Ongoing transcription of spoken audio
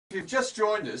you've just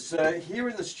joined us, here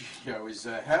in the studio is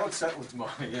Howard Sattler to my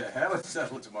Howard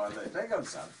Sattler to my left. Hang on,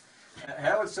 son.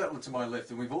 Howard Sattler to my left,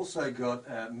 and we've also got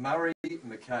Murray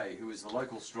McKay, who is the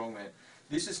local strongman.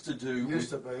 This is to do.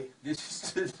 Used to be.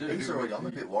 This is to do. He's already. I'm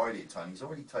a bit worried here, Tony. He's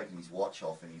already taken his watch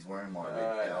off, and he's wearing my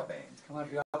red power band. Can I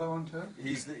have the other one too?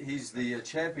 He's the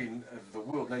champion of the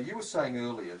world. Now you were saying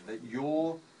earlier that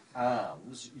your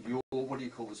arms, what do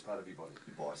you call this part of your body?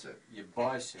 Your bicep. Your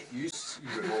bicep.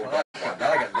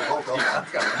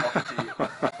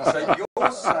 So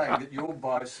you're saying that your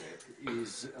bicep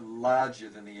is larger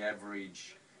than the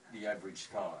average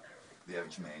thigh. The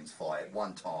average man's thigh at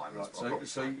one time. Right. So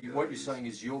what you're saying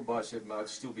is your bicep might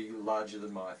still be larger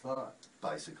than my thigh.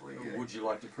 Basically, yeah. Would you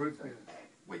like to prove that?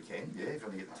 We can, yeah, if you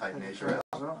want to get the tape measure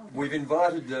out. We've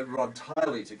invited Rod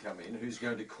Taylor to come in, who's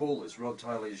going to call us. Rod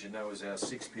Taylor, as you know, is our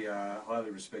 6PR,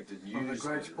 highly respected news. One of the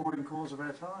great sporting cause of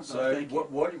our time. So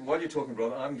while you're talking,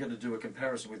 Rod, I'm going to do a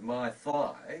comparison with my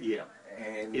thigh. Yeah.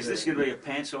 And is this going to be a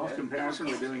pants-off comparison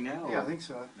we're doing now? Yeah, I think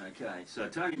so. Okay, so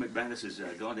Tony McManus has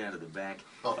gone down to the back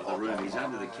of the room. He's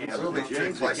under the couch. The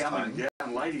germs are coming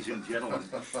down, ladies and gentlemen.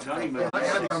 Tony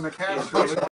McManus on the couch. is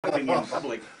smoking in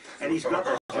public, and he's got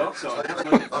the jocks on.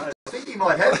 I think he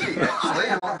might have me, actually.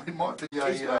 It might be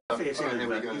He's got a fair set there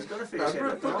we of go. He's got a fair set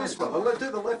of Put this one. Let's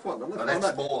do the left one. The left Oh, one.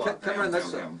 that's smaller. Come around that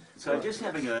side. So just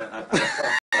having look,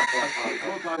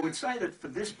 I would say that for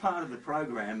this part of the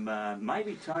program,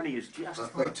 maybe Tony is just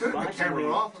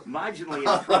marginally in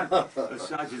front of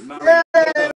Sergeant Murray.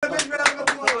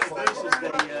 Versus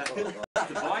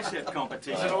the bicep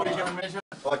competition. Is it all you're going to measure?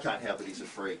 I can't help it, he's a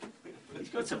freak. He's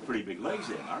got some pretty big legs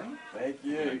there, Murray. Thank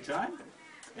you. Tony?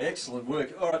 Excellent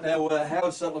work. All right, now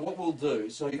Howard Sattler, what we'll do.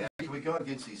 So Now, can we go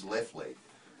against his left leg?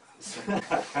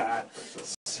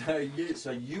 so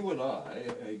you and I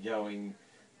are going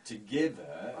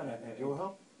together. I don't need your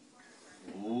help.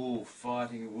 Ooh,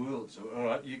 fighting worlds. All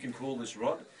right, you can call this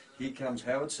Rod. Here comes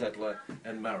Howard Sattler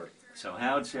and Murray. So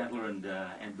Howard Sattler and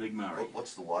Big Murray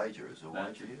What's the wager? Is there a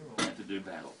wager here? Or? have to do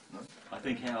battle. No? I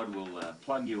think Howard will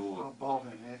plug your I'll bolt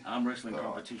him, yeah. arm wrestling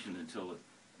competition until it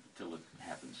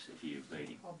happens if you beat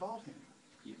him. I'll bolt him.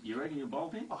 You reckon you'll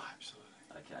bolt him? Oh, absolutely.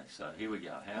 Okay, so here we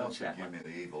go. Howard Howard Sattler. give me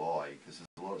the evil eye, because there's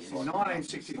a lot of... In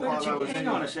psychopaths. 1965, Hang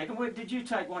on a second. Did you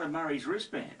take one of Murray's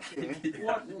wristbands? Yeah.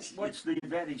 What's the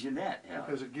advantage in that, Howard?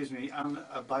 Because it gives me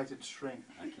unabated strength.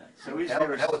 Okay, so is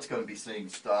there a... Howard's going to be seeing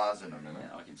stars in a minute.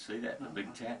 Yeah, I can see that, the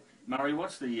big tap. Murray,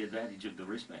 what's the advantage of the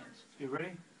wristbands? You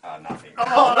ready? Nothing.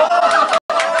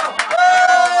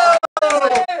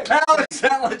 Howard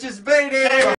Sattler just beat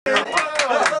him!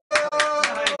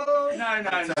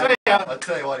 No. I'll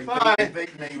tell you what, he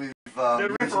beat me with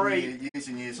The referee. years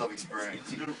and years of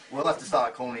experience. We'll have to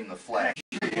start calling him the Flash.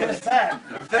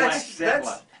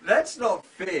 That's not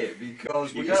fair,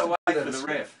 because You got to wait for the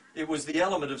ref. It was the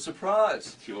element of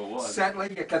surprise. Sure was. Sattler,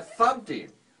 you thumped him.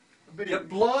 You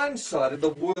blindsided the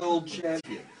world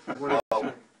champion.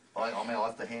 I'll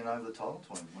have to hand over the title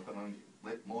to him. I'm not going to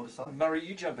let more to say. Murray,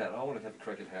 you jump out. I want to have a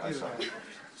crack at Howard.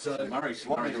 So Murray's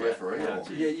Want me to referee? Or?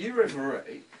 yeah, you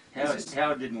referee.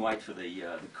 Howard didn't wait for the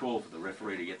call for the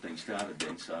referee to get things started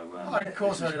then, so... Of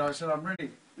course I did. I said, I'm ready.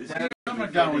 I'm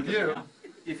not going with you.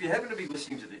 If you happen to be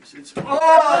listening to this, it's...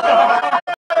 I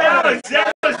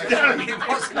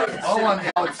want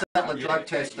Howard Sattler drug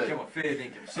tested. Come on, fair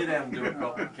dinkum. Sit down and do it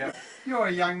properly. You're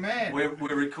a young man. We're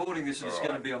recording this, and it's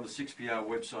going to be on the 6PR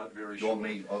website very You want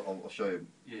shortly. me? I'll show you.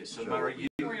 Yeah, so Murray,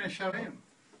 You're going to show him.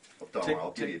 Don't worry,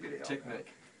 I'll give you a bit of help.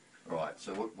 technique. Right,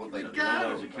 so what they do?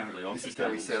 Those are currently off This the is how we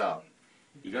table. set up.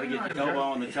 You got to get your elbow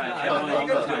on the table. No, Elbow on you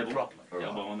gotta the do it table. properly.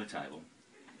 Elbow on the table.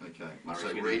 Okay, Murray's so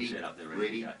getting ready, set up there,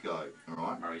 ready, to go. All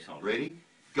right, Murray's holding. ready,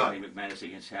 go. Tony McManus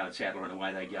against Howard Sattler, and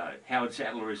away they go. Howard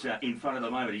Sattler is in front at the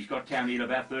moment. He's got Tony at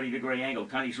about 30-degree angle.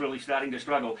 Tony's really starting to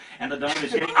struggle, and the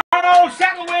donor's getting... Oh,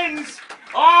 Sattler wins!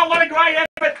 Oh, what a great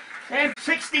effort! And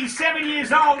 67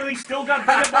 years old, and he's still got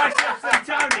bigger biceps than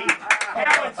Tony.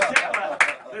 Howard Sattler,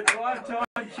 the lifetime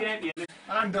champion.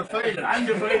 Undefeated.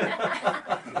 Undefeated.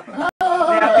 Now,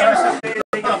 give us a fair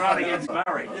dinkum run against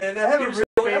Murray. Yeah, now have Give us a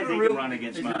a fair real... dinkum run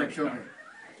against Murray.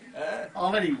 I'll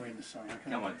let him win the song.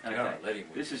 Come on, okay. All right, let him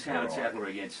win. This is Howard Sattler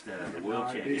against the world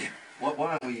champion.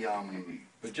 Why don't we,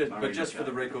 But just for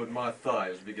the record, my thigh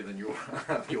is bigger than your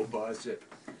bicep.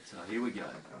 So here we go.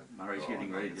 Murray's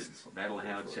getting ready to battle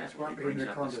Howard Sattler. He Won't be brings in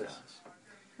the up the contest. stars.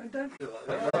 And don't do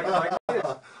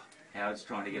that. Howard's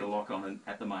trying to get a lock on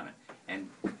at the moment. And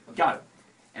go.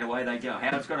 And away they go.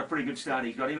 Howard's got a pretty good start.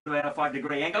 He's got him about a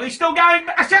 5-degree angle. He's still going.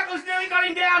 Sattler's nearly got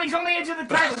him down. He's on the edge of the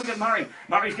table. Look at Murray.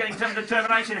 Murray's getting some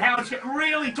determination. Howard's getting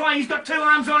really tight. He's got two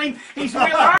arms on him. He's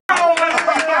really... Oh,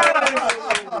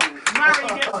 Murray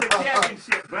gets the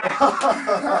championship back.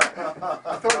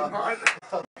 I thought it might.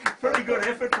 Very good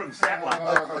effort from Sattler.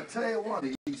 I tell you what,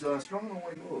 he's stronger than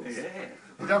what he looks. Yeah,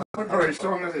 He doesn't look very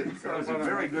strong, does he? that was a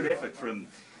very good effort from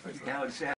Howard Sattler.